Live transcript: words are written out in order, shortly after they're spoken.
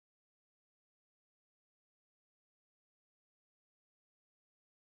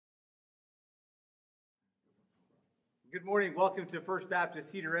Good morning. Welcome to First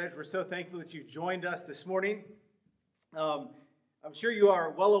Baptist Cedaredge. We're so thankful that you've joined us this morning. I'm sure you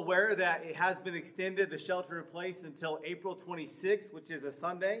are well aware that it has been extended, the shelter in place, until April 26th, which is a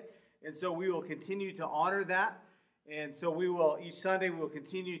Sunday. And so we will continue to honor that. And so each Sunday, we will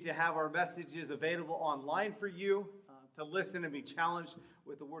continue to have our messages available online for you to listen and be challenged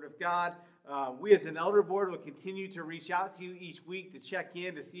with the Word of God. We as an elder board will continue to reach out to you each week to check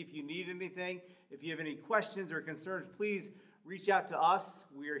in to see if you need anything. If you have any questions or concerns, please reach out to us.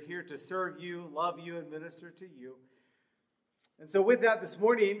 We are here to serve you, love you, and minister to you. And so with that, this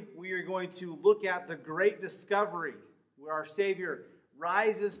morning, we are going to look at the great discovery where our Savior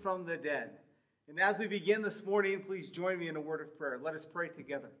rises from the dead. And as we begin this morning, please join me in a word of prayer. Let us pray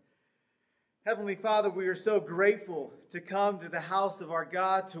together. Heavenly Father, we are so grateful to come to the house of our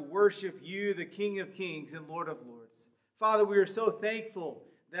God to worship you, the King of Kings and Lord of Lords. Father, we are so thankful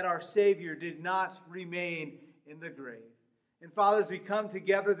that our Savior did not remain in the grave. And Father, as we come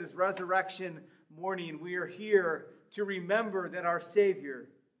together this resurrection morning, we are here to remember that our Savior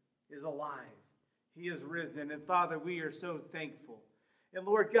is alive. He is risen. And Father, we are so thankful. And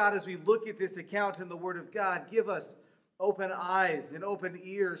Lord God, as we look at this account in the Word of God, give us open eyes and open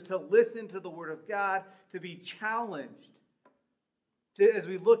ears to listen to the Word of God, to be challenged as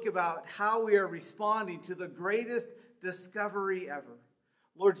we look about how we are responding to the greatest discovery ever.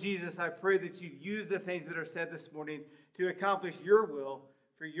 Lord Jesus, I pray that you'd use the things that are said this morning to accomplish your will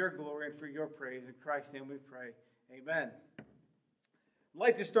for your glory and for your praise. In Christ's name we pray. Amen. I'd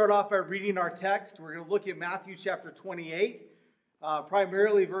like to start off by reading our text. We're going to look at Matthew chapter 28,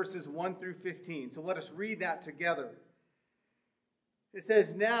 primarily verses 1 through 15. So let us read that together. It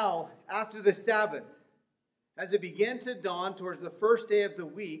says, "Now, after the Sabbath, as it began to dawn towards the first day of the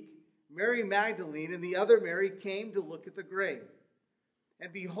week, Mary Magdalene and the other Mary came to look at the grave.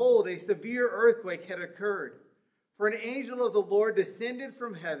 And behold, a severe earthquake had occurred. For an angel of the Lord descended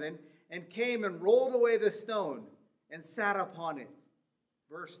from heaven and came and rolled away the stone and sat upon it."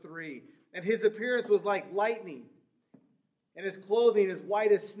 Verse 3, "And his appearance was like lightning, and his clothing as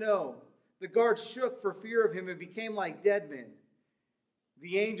white as snow. The guards shook for fear of him and became like dead men.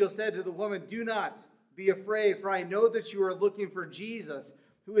 The angel said to the woman, 'Do not be afraid, for I know that you are looking for Jesus,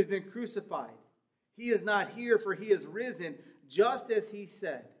 who has been crucified. He is not here, for he is risen, just as he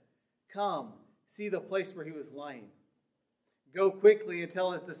said. Come, see the place where he was lying. Go quickly and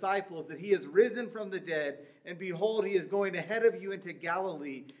tell his disciples that he is risen from the dead, and behold, he is going ahead of you into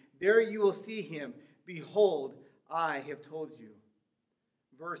Galilee. There you will see him. Behold, I have told you.'"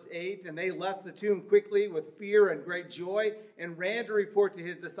 Verse 8, "And they left the tomb quickly with fear and great joy and ran to report to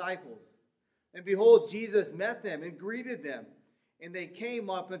his disciples. And behold, Jesus met them and greeted them. And they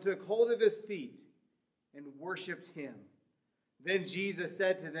came up and took hold of his feet and worshipped him. Then Jesus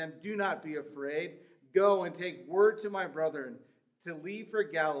said to them, 'Do not be afraid. Go and take word to my brethren to leave for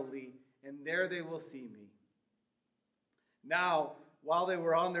Galilee, and there they will see me.' Now, while they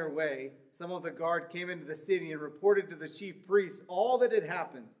were on their way, some of the guard came into the city and reported to the chief priests all that had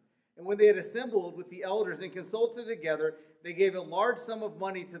happened. And when they had assembled with the elders and consulted together, they gave a large sum of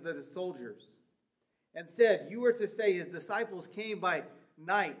money to the soldiers and said, 'You are to say his disciples came by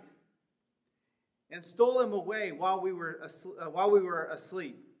night and stole him away while we were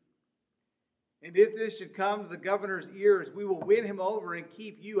asleep. And if this should come to the governor's ears, we will win him over and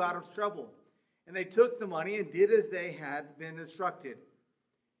keep you out of trouble.' And they took the money and did as they had been instructed.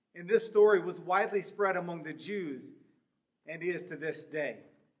 And this story was widely spread among the Jews and is to this day."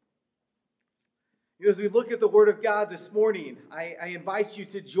 As we look at the Word of God this morning, I invite you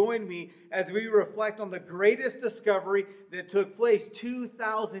to join me as we reflect on the greatest discovery that took place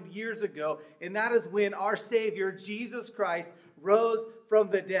 2,000 years ago, and that is when our Savior, Jesus Christ, rose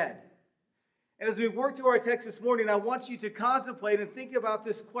from the dead. And as we work through our text this morning, I want you to contemplate and think about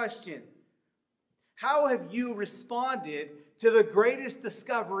this question. How have you responded to the greatest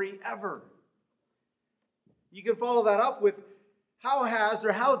discovery ever? You can follow that up with, how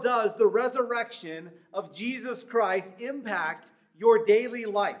does the resurrection of Jesus Christ impact your daily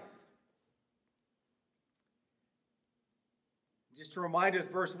life? Just to remind us,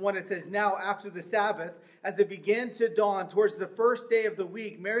 verse 1, it says, "Now after the Sabbath, as it began to dawn towards the first day of the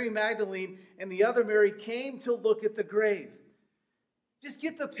week, Mary Magdalene and the other Mary came to look at the grave." Just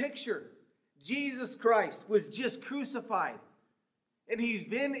get the picture. Jesus Christ was just crucified, and he's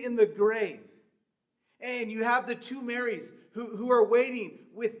been in the grave. And you have the two Marys who are waiting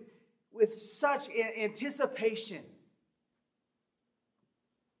with such anticipation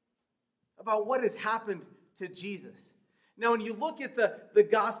about what has happened to Jesus. Now, when you look at the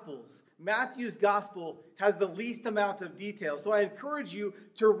Gospels, Matthew's Gospel has the least amount of detail. So I encourage you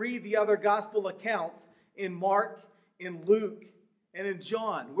to read the other Gospel accounts in Mark, in Luke and in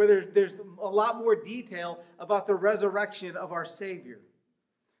John, where there's a lot more detail about the resurrection of our Savior.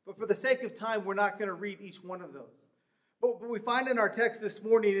 But for the sake of time, we're not going to read each one of those. But we find in our text this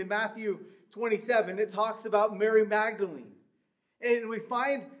morning in Matthew 27, it talks about Mary Magdalene. And we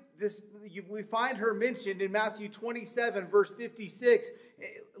find her mentioned in Matthew 27, verse 56.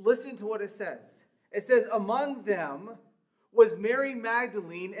 Listen to what it says. It says, among them was Mary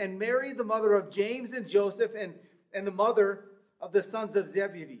Magdalene and Mary, the mother of James and Joseph, and the mother of the sons of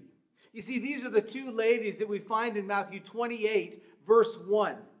Zebedee. You see, these are the two ladies that we find in Matthew 28, verse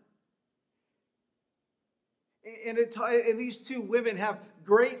 1. And these two women have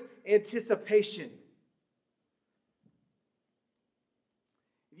great anticipation.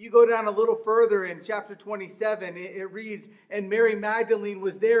 If you go down a little further in chapter 27, it reads, and Mary Magdalene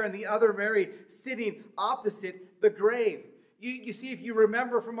was there and the other Mary sitting opposite the grave. You see, if you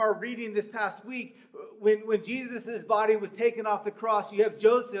remember from our reading this past week, when Jesus' body was taken off the cross, you have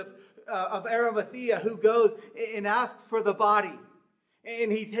Joseph of Arimathea who goes and asks for the body.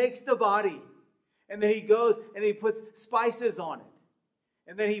 And he takes the body. And then he goes and he puts spices on it.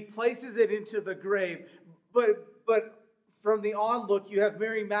 And then he places it into the grave. But from the onlook, you have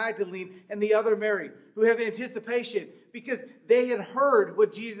Mary Magdalene and the other Mary who have anticipation because they had heard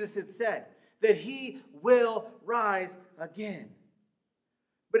what Jesus had said, that he will rise again.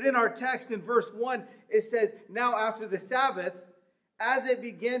 But in our text in verse 1, it says, now after the Sabbath, as it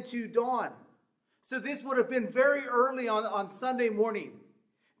began to dawn. So this would have been very early on Sunday morning.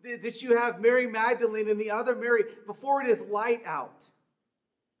 That you have Mary Magdalene and the other Mary before it is light out.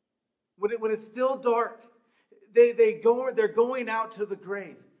 When it's still dark, they're going out to the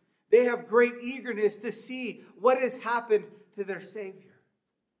grave. They have great eagerness to see what has happened to their Savior.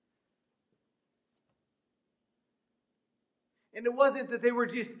 And it wasn't that they were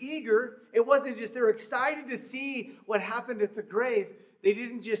just eager. It wasn't just they were excited to see what happened at the grave. They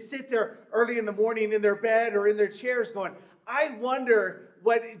didn't just sit there early in the morning in their bed or in their chairs going, I wonder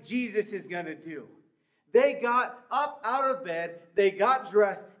what Jesus is going to do. They got up out of bed, they got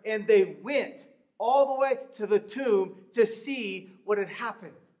dressed, and they went all the way to the tomb to see what had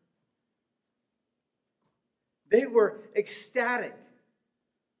happened. They were ecstatic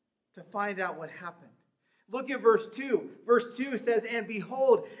to find out what happened. Look at verse 2. Verse 2 says, and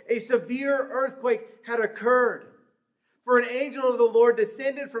behold, a severe earthquake had occurred. For an angel of the Lord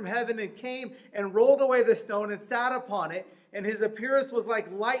descended from heaven and came and rolled away the stone and sat upon it. And his appearance was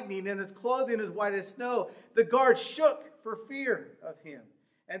like lightning, and his clothing as white as snow. The guards shook for fear of him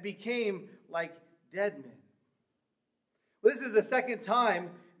and became like dead men. Well, this is the second time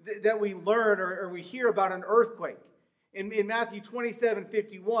that we learn or we hear about an earthquake. In Matthew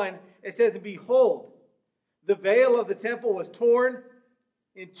 27:51, it says, and behold, the veil of the temple was torn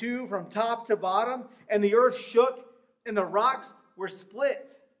in two from top to bottom, and the earth shook, and the rocks were split.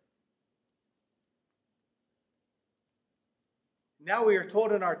 Now we are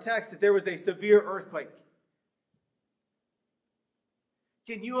told in our text that there was a severe earthquake.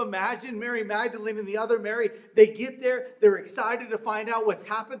 Can you imagine Mary Magdalene and the other Mary? They get there, they're excited to find out what's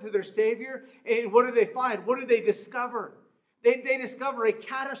happened to their Savior. And what do they find? What do they discover? They discover a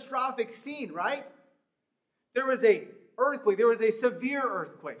catastrophic scene, right? There was a earthquake. There was a severe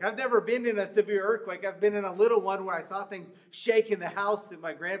earthquake. I've never been in a severe earthquake. I've been in a little one where I saw things shake in the house at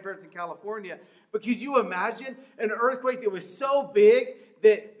my grandparents in California. But could you imagine an earthquake that was so big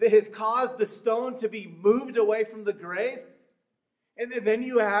that has caused the stone to be moved away from the grave? And then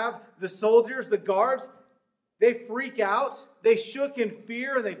you have the soldiers, the guards, they freak out. They shook in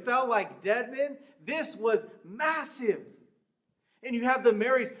fear and they felt like dead men. This was massive. And you have the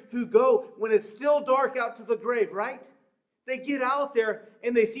Marys who go when it's still dark out to the grave, right? They get out there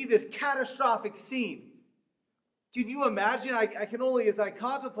and they see this catastrophic scene. Can you imagine? I can only, as I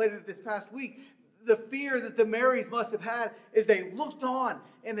contemplated it this past week, the fear that the Marys must have had as they looked on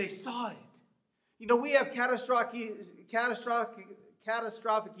and they saw it. You know, we have catastrophic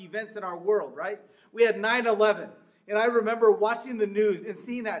events in our world, right? We had 9/11, and I remember watching the news and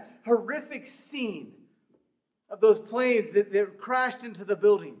seeing that horrific scene of those planes that crashed into the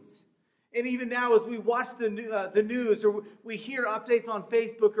buildings. And even now, as we watch the news or we hear updates on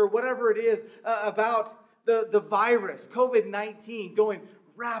Facebook or whatever it is about the virus, COVID-19 going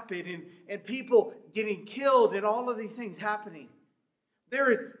rapid and people getting killed and all of these things happening,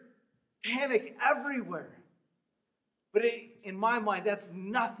 there is panic everywhere. But in my mind, that's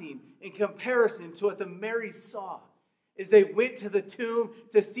nothing in comparison to what the Marys saw as they went to the tomb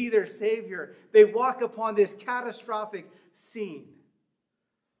to see their Savior. They walk upon this catastrophic scene.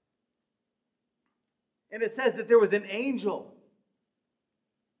 And it says that there was an angel.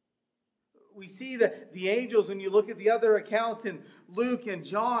 We see the angels when you look at the other accounts in Luke and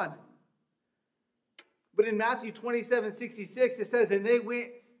John. But in Matthew 27:66, it says, and they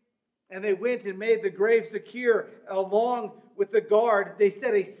went and made the grave secure along with the guard. They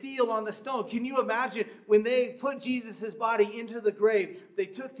set a seal on the stone. Can you imagine when they put Jesus' body into the grave, they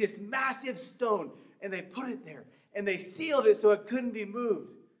took this massive stone and they put it there and they sealed it so it couldn't be moved.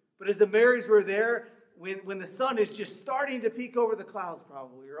 But as the Marys were there, when the sun is just starting to peek over the clouds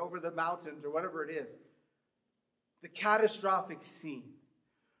probably, or over the mountains, or whatever it is, the catastrophic scene.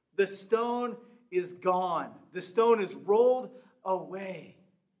 The stone is gone. The stone is rolled away.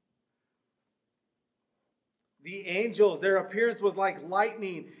 The angels, their appearance was like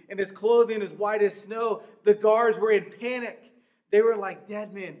lightning, and his clothing is white as snow. The guards were in panic. They were like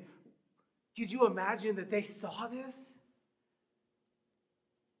dead men. Could you imagine that they saw this?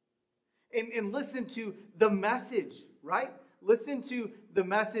 And listen to the message, right? Listen to the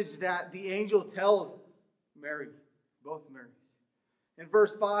message that the angel tells Mary, both Marys. In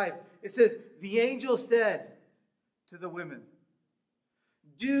verse 5, it says, the angel said to the women,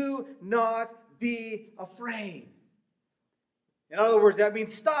 do not be afraid. In other words, that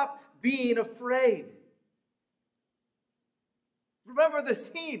means stop being afraid. Remember the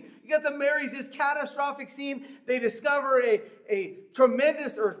scene. You got the Marys, this catastrophic scene. They discover a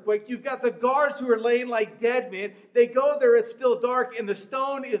tremendous earthquake. You've got the guards who are laying like dead men. They go there, it's still dark, and the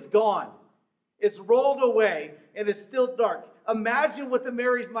stone is gone. It's rolled away, and it's still dark. Imagine what the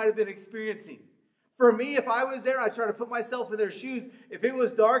Marys might have been experiencing. For me, if I was there, I'd try to put myself in their shoes. If it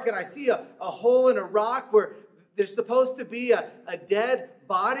was dark and I see a hole in a rock where there's supposed to be a dead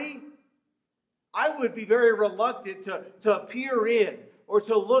body, I would be very reluctant to peer in or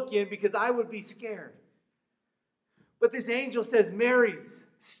to look in because I would be scared. But this angel says, Marys,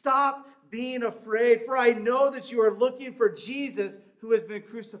 stop being afraid, for I know that you are looking for Jesus who has been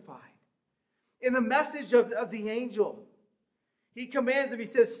crucified. In the message of the angel, he commands them, he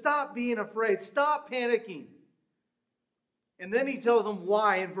says, stop being afraid, stop panicking. And then he tells them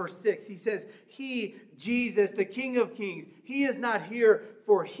why in verse 6. He says, he, Jesus, the King of Kings, he is not here,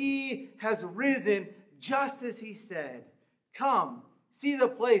 for he has risen just as he said. Come, see the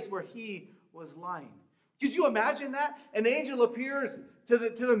place where he was lying. Could you imagine that? An angel appears to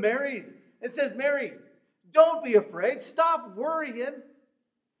the Marys and says, Mary, don't be afraid. Stop worrying.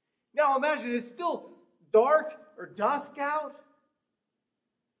 Now imagine it's still dark or dusk out.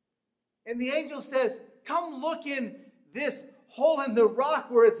 And the angel says, come look in this hole in the rock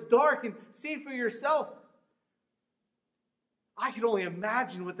where it's dark and see for yourself. I could only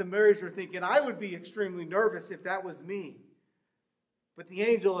imagine what the Marys were thinking. I would be extremely nervous if that was me. But the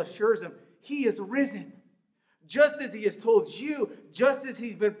angel assures him, he is risen. Just as he has told you, just as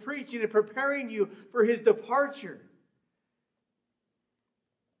he's been preaching and preparing you for his departure.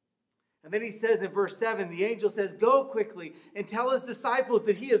 And then he says in verse 7, the angel says, go quickly and tell his disciples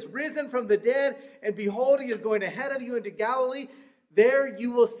that he is risen from the dead, and behold, he is going ahead of you into Galilee. There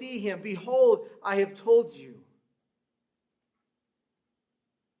you will see him. Behold, I have told you.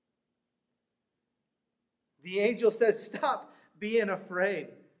 The angel says, stop being afraid.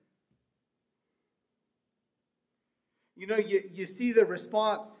 You know, you see the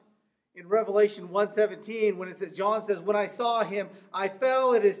response in Revelation 1:17 when it says, John says, when I saw him, I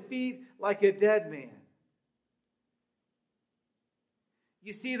fell at his feet like a dead man.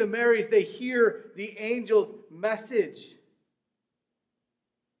 You see the Marys, they hear the angel's message.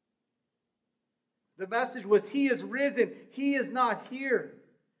 The message was, he is risen. He is not here.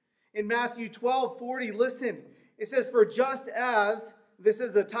 In Matthew 12:40, listen, it says, for just as, this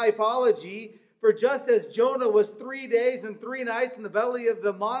is a typology, for just as Jonah was 3 days and 3 nights in the belly of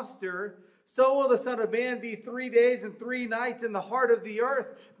the monster, so will the Son of Man be 3 days and 3 nights in the heart of the earth.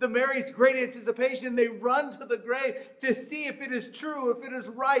 The Mary's great anticipation, they run to the grave to see if it is true, if it is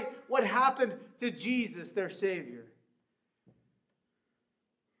right, what happened to Jesus, their Savior.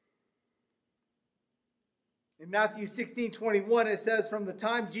 In Matthew 16:21, it says, from the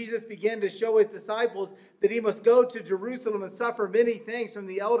time Jesus began to show his disciples that he must go to Jerusalem and suffer many things from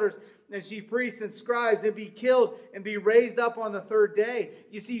the elders and chief priests and scribes and be killed and be raised up on the third day.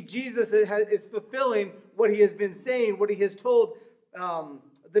 You see, Jesus is fulfilling what he has been saying, what he has told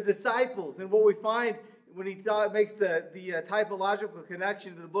the disciples. And what we find when he makes the typological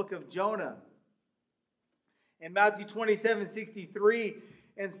connection to the book of Jonah. In Matthew 27:63,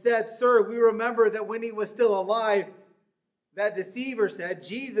 and said, sir, we remember that when he was still alive, that deceiver said,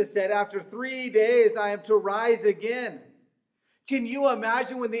 Jesus said, after 3 days I am to rise again. Can you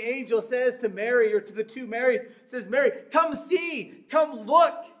imagine when the angel says to Mary, or to the two Marys, says, Mary, come see, come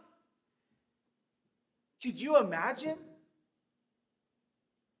look. Could you imagine?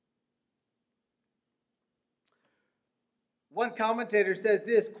 One commentator says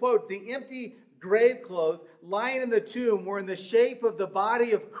this, quote, "The empty grave clothes lying in the tomb were in the shape of the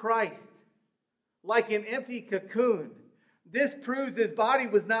body of Christ, like an empty cocoon. This proves his body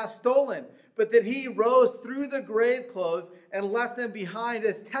was not stolen, but that he rose through the grave clothes and left them behind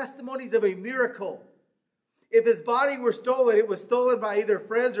as testimonies of a miracle. If his body were stolen, it was stolen by either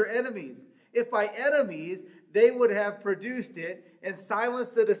friends or enemies. If by enemies, they would have produced it and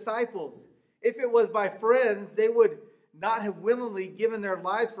silenced the disciples. If it was by friends, they would not have willingly given their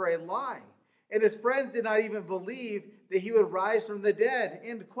lives for a lie. And his friends did not even believe that he would rise from the dead."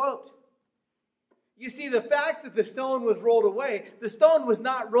 End quote. You see, the fact that the stone was rolled away, the stone was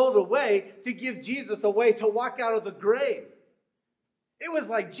not rolled away to give Jesus a way to walk out of the grave. It was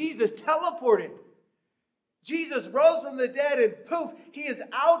like Jesus teleported. Jesus rose from the dead and poof, he is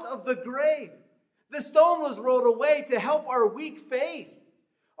out of the grave. The stone was rolled away to help our weak faith.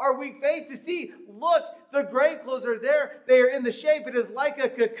 Our weak faith to see, look, the grave clothes are there. They are in the shape. It is like a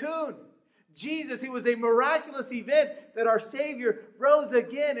cocoon. Jesus, it was a miraculous event that our Savior rose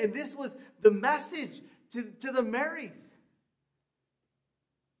again. And this was the message to the Marys.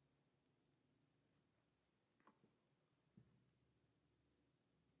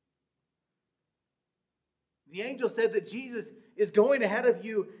 The angel said that Jesus is going ahead of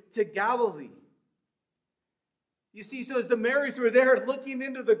you to Galilee. You see, so as the Marys were there looking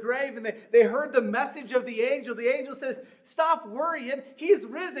into the grave and they heard the message of the angel says, "Stop worrying. He's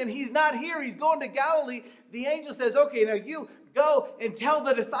risen. He's not here. He's going to Galilee." The angel says, "Okay, now you go and tell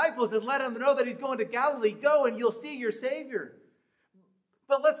the disciples and let them know that he's going to Galilee. Go and you'll see your Savior."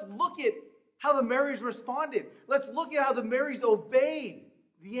 But let's look at how the Marys responded. Let's look at how the Marys obeyed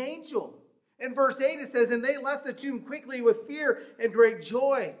the angel. In verse 8 it says, "And they left the tomb quickly with fear and great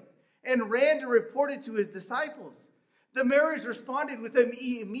joy, and ran to report it to his disciples." The Marys responded with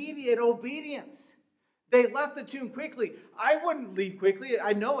immediate obedience. They left the tomb quickly. I wouldn't leave quickly.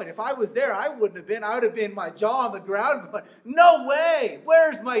 I know it. If I was there, I wouldn't have been. I would have been my jaw on the ground going, "No way.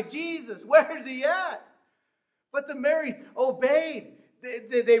 Where's my Jesus? Where's he at?" But the Marys obeyed.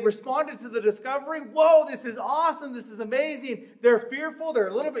 They responded to the discovery. Whoa, this is awesome. This is amazing. They're fearful. They're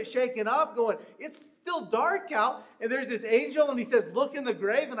a little bit shaken up going, it's still dark out. And there's this angel and he says, "Look in the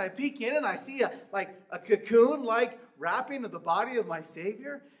grave." And I peek in and I see a cocoon-like wrapping of the body of my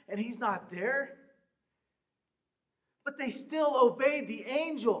Savior. And he's not there. But they still obeyed the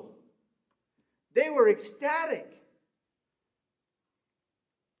angel. They were ecstatic.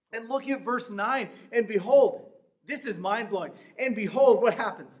 And look at verse 9. "And behold," this is mind-blowing. "And behold," what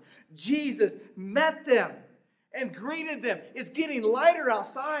happens? "Jesus met them and greeted them." It's getting lighter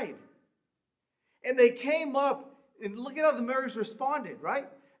outside. "And they came up," and look at how the Marys responded, right?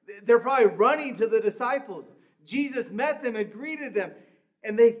 They're probably running to the disciples. Jesus met them and greeted them.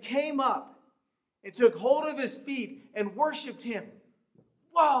 "And they came up and took hold of his feet and worshiped him."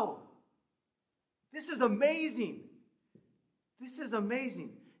 Whoa! This is amazing. This is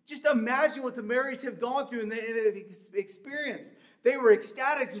amazing. Just imagine what the Marys have gone through and have experienced. They were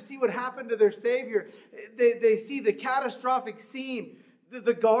ecstatic to see what happened to their Savior. They see the catastrophic scene.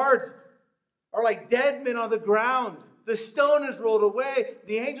 The guards are like dead men on the ground. The stone is rolled away.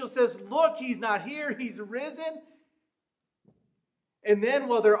 The angel says, "Look, he's not here. He's risen." And then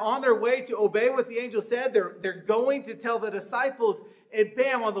while they're on their way to obey what the angel said, they're going to tell the disciples, and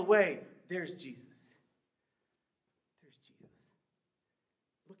bam, on the way, there's Jesus.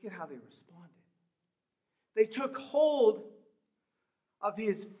 Look at how they responded. They took hold of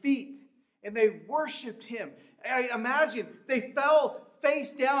his feet and they worshiped him. I imagine they fell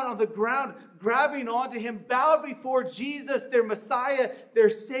face down on the ground, grabbing onto him, bowed before Jesus, their Messiah,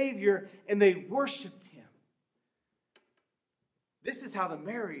 their Savior, and they worshiped him. This is how the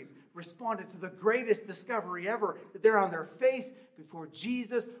Marys responded to the greatest discovery ever, that they're on their face before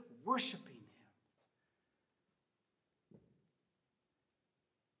Jesus, worshiping him.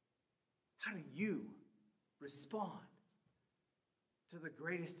 How do you respond to the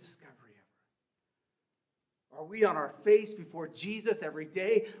greatest discovery ever? Are we on our face before Jesus every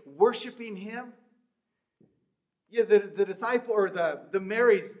day, worshiping him? Yeah, the disciple or the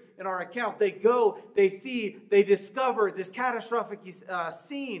Marys in our account, they go, they see, they discover this catastrophic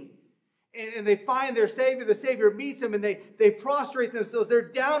scene, and they find their Savior. The Savior meets them, and they prostrate themselves. They're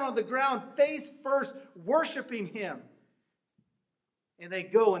down on the ground, face first, worshiping him. And they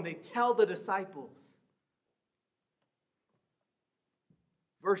go and they tell the disciples.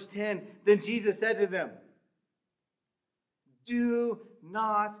 Verse 10, "Then Jesus said to them, 'Do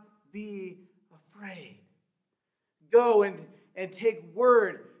not be afraid. Go and take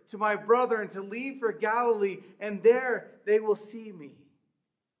word to my brother and to leave for Galilee, and there they will see me.'"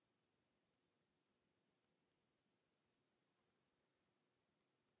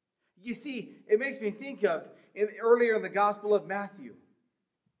 You see, it makes me think of earlier in the Gospel of Matthew.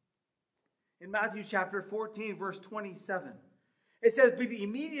 In Matthew chapter 14, verse 27. It says, but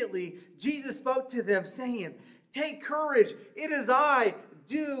immediately Jesus spoke to them, saying, take courage, it is I,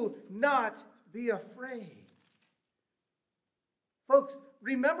 do not be afraid. Folks,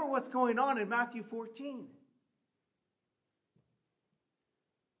 remember what's going on in Matthew 14.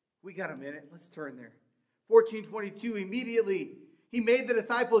 We got a minute, let's turn there. 14:22, immediately he made the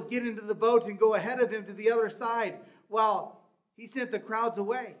disciples get into the boat and go ahead of him to the other side while he sent the crowds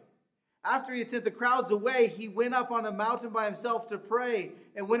away. After he had sent the crowds away, he went up on a mountain by himself to pray.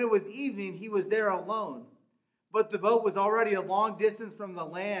 And when it was evening, he was there alone. But the boat was already a long distance from the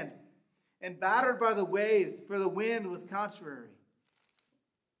land and battered by the waves, for the wind was contrary.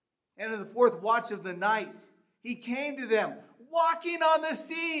 And in the fourth watch of the night, he came to them, walking on the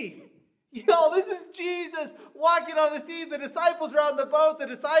sea. This is Jesus walking on the sea. The disciples are on the boat. The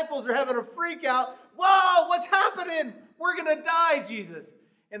disciples are having a freak out. Whoa, what's happening? We're going to die, Jesus.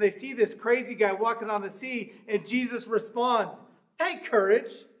 And they see this crazy guy walking on the sea, and Jesus responds, take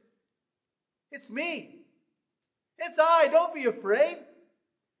courage. It's me. It's I. Don't be afraid.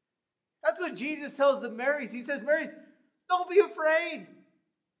 That's what Jesus tells the Marys. He says, Marys, don't be afraid.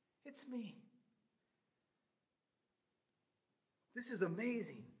 It's me. This is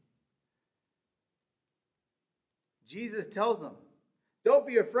amazing. Jesus tells them, don't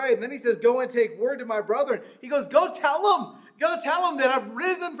be afraid. And then he says, go and take word to my brethren. He goes, go tell them. Go tell them that I've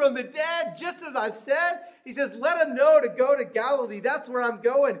risen from the dead, just as I've said. He says, let them know to go to Galilee. That's where I'm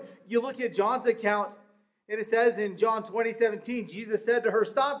going. You look at John's account, and it says in John 20:17, Jesus said to her,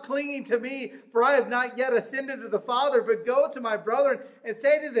 stop clinging to me, for I have not yet ascended to the Father, but go to my brethren and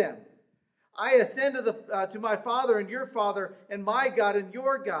say to them, I ascend to my Father and your Father, and my God and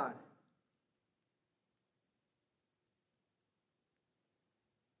your God.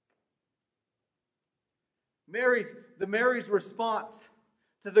 The Mary's response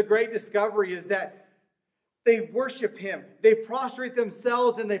to the great discovery is that they worship him. They prostrate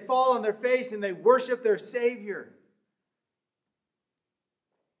themselves and they fall on their face and they worship their Savior.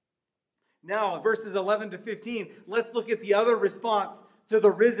 Now, in verses 11 to 15, let's look at the other response to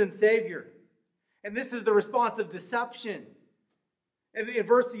the risen Savior. And this is the response of deception. And in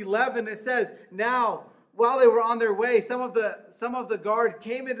verse 11, it says, now, while they were on their way, some of the guard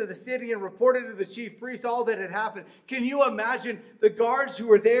came into the city and reported to the chief priests all that had happened. Can you imagine the guards who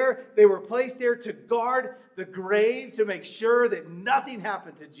were there? They were placed there to guard the grave to make sure that nothing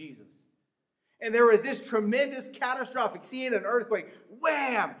happened to Jesus. And there was this tremendous catastrophic scene, an earthquake.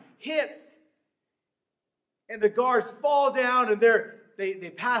 Wham! Hits. And the guards fall down and they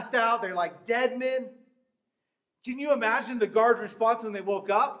passed out. They're like dead men. Can you imagine the guard's response when they woke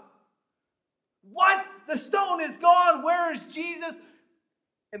up? What? The stone is gone. Where is Jesus?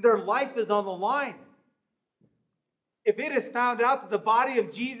 And their life is on the line. If it is found out that the body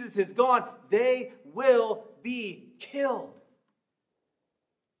of Jesus is gone, they will be killed.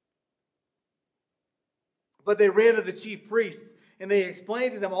 But they ran to the chief priests and they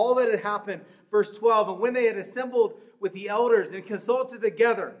explained to them all that had happened. Verse 12, and when they had assembled with the elders and consulted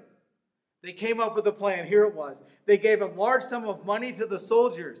together, they came up with a plan. Here it was. They gave a large sum of money to the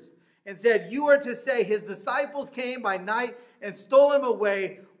soldiers and said, you are to say, his disciples came by night and stole him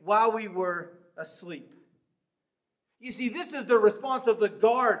away while we were asleep. You see, this is the response of the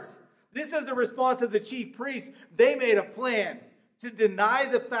guards. This is the response of the chief priests. They made a plan to deny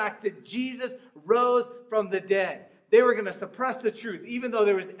the fact that Jesus rose from the dead. They were going to suppress the truth, even though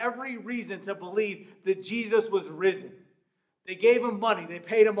there was every reason to believe that Jesus was risen. They gave him money. They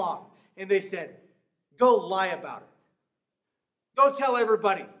paid him off. And they said, go lie about it. Go tell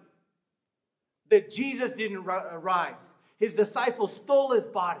everybody that Jesus didn't rise. His disciples stole his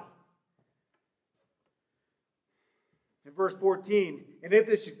body. In verse 14, and if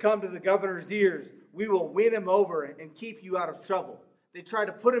this should come to the governor's ears, we will win him over and keep you out of trouble. They tried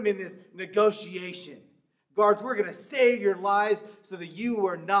to put him in this negotiation. Guards, we're going to save your lives so that you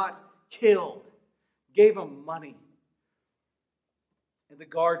are not killed. Gave him money. And the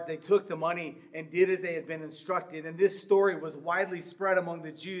guards, they took the money and did as they had been instructed. And this story was widely spread among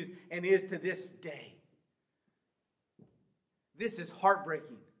the Jews and is to this day. This is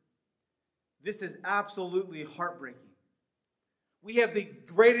heartbreaking. This is absolutely heartbreaking. We have the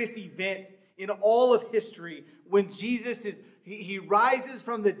greatest event in all of history when Jesus he rises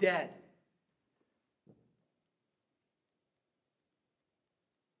from the dead.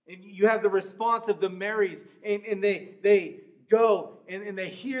 And you have the response of the Marys, and they go and they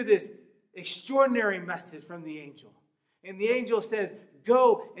hear this extraordinary message from the angel. And the angel says,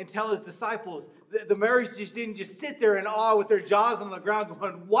 go and tell his disciples. The Marys just didn't just sit there in awe with their jaws on the ground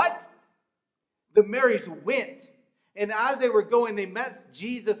going, what? The Marys went. And as they were going, they met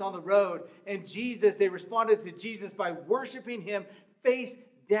Jesus on the road. And they responded to Jesus by worshiping him face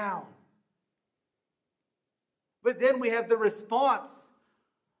down. But then we have the response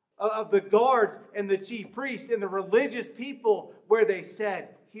of the guards and the chief priests and the religious people where they said,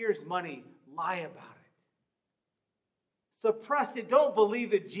 here's money, lie about it. Suppress it. Don't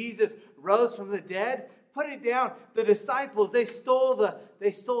believe that Jesus rose from the dead. Put it down. The disciples, they stole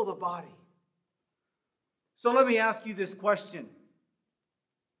the body. So let me ask you this question.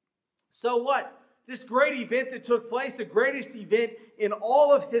 So what? This great event that took place, the greatest event in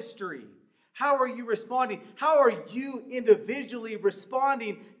all of history. How are you responding? How are you individually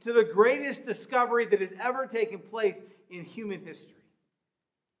responding to the greatest discovery that has ever taken place in human history?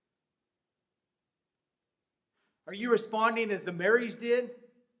 Are you responding as the Marys did?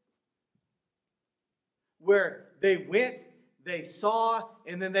 Where they went, they saw,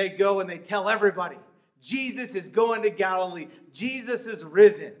 and then they go and they tell everybody, Jesus is going to Galilee. Jesus is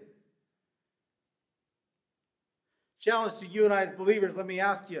risen. Challenge to you and I as believers, let me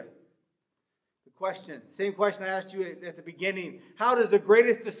ask you the question. Same question I asked you at the beginning. How does the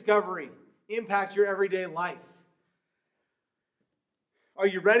greatest discovery impact your everyday life? Are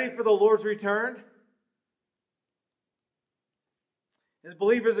you ready for the Lord's return? As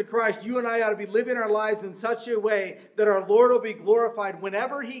believers in Christ, you and I ought to be living our lives in such a way that our Lord will be glorified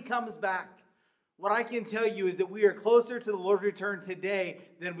whenever he comes back. What I can tell you is that we are closer to the Lord's return today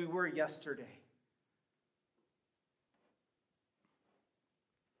than we were yesterday.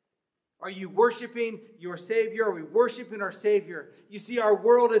 Are you worshiping your Savior? Are we worshiping our Savior? You see, our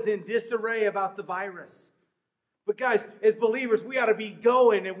world is in disarray about the virus. But guys, as believers, we ought to be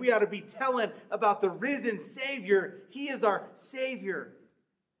going and we ought to be telling about the risen Savior. He is our Savior.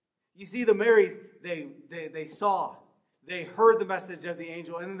 You see, the Marys, they saw, they heard the message of the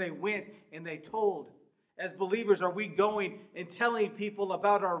angel, and then they went and they told. As believers, are we going and telling people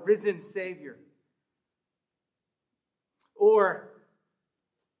about our risen Savior? Or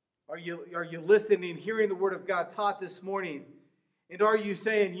are you listening, hearing the Word of God taught this morning? And are you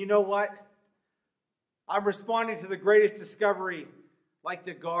saying, you know what? I'm responding to the greatest discovery like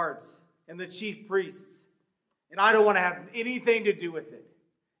the guards and the chief priests. And I don't want to have anything to do with it.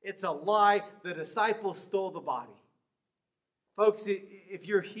 It's a lie. The disciples stole the body. Folks, if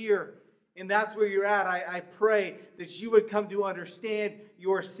you're here and that's where you're at, I pray that you would come to understand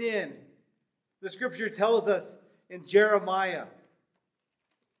your sin. The scripture tells us in Jeremiah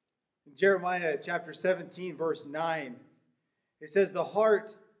chapter 17, verse 9, it says, the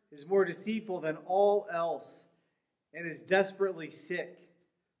heart is more deceitful than all else and is desperately sick.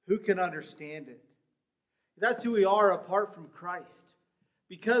 Who can understand it? That's who we are apart from Christ.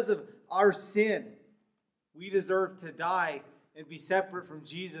 Because of our sin, we deserve to die and be separate from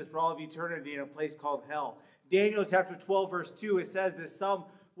Jesus for all of eternity in a place called hell. Daniel chapter 12, verse 2, it says that some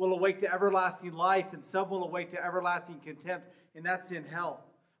will awake to everlasting life and some will awake to everlasting contempt, and that's in hell.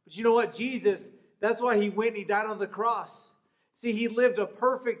 But you know what? Jesus, that's why he went and he died on the cross. See, he lived a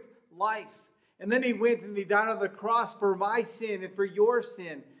perfect life. And then he went and he died on the cross for my sin and for your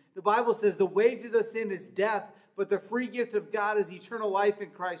sin. The Bible says the wages of sin is death, but the free gift of God is eternal life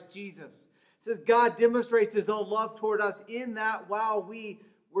in Christ Jesus. It says God demonstrates his own love toward us in that while we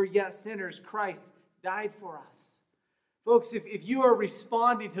were yet sinners, Christ died for us. Folks, if you are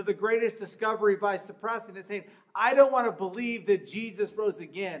responding to the greatest discovery by suppressing it, saying, I don't want to believe that Jesus rose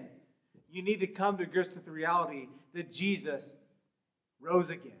again, you need to come to grips with the reality that Jesus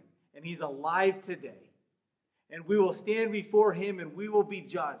rose again. And he's alive today. And we will stand before him and we will be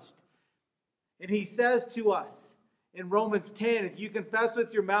judged. And he says to us in Romans 10, if you confess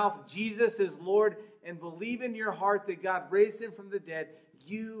with your mouth Jesus is Lord and believe in your heart that God raised him from the dead,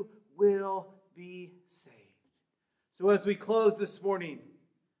 you will be saved. So as we close this morning,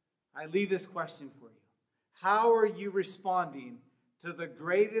 I leave this question for you. How are you responding to the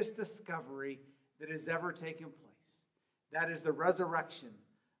greatest discovery that has ever taken place? That is the resurrection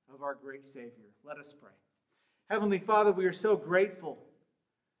of our great Savior. Let us pray. Heavenly Father, we are so grateful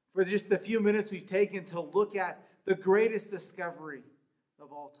for just the few minutes we've taken to look at the greatest discovery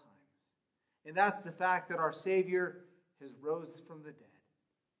of all time. And that's the fact that our Savior has rose from the dead.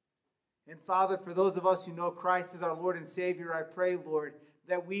 And Father, for those of us who know Christ as our Lord and Savior, I pray, Lord,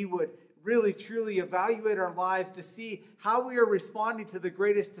 that we would really, truly evaluate our lives to see how we are responding to the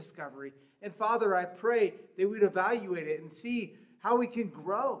greatest discovery. And Father, I pray that we'd evaluate it and see how we can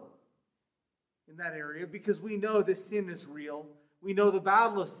grow in that area, because we know that sin is real. We know the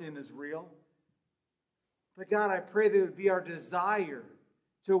battle of sin is real. But God, I pray that it would be our desire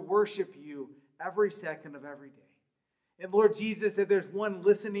to worship you every second of every day. And Lord Jesus, that there's one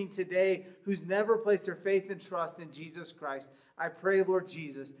listening today who's never placed their faith and trust in Jesus Christ, I pray, Lord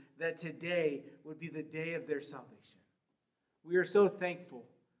Jesus, that today would be the day of their salvation. We are so thankful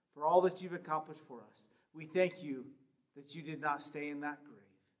for all that you've accomplished for us. We thank you that you did not stay in that grave,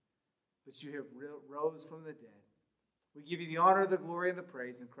 but you have rose from the dead. We give you the honor, the glory, and the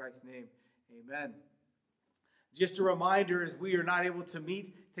praise in Christ's name. Amen. Just a reminder, as we are not able to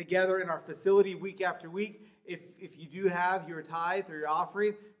meet together in our facility week after week, if you do have your tithe or your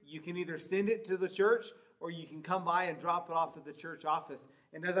offering, you can either send it to the church or you can come by and drop it off at the church office.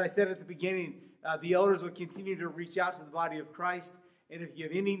 And as I said at the beginning, the elders will continue to reach out to the body of Christ. And if you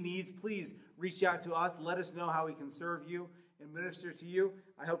have any needs, please reach out to us. Let us know how we can serve you and minister to you.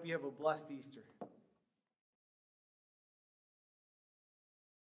 I hope you have a blessed Easter.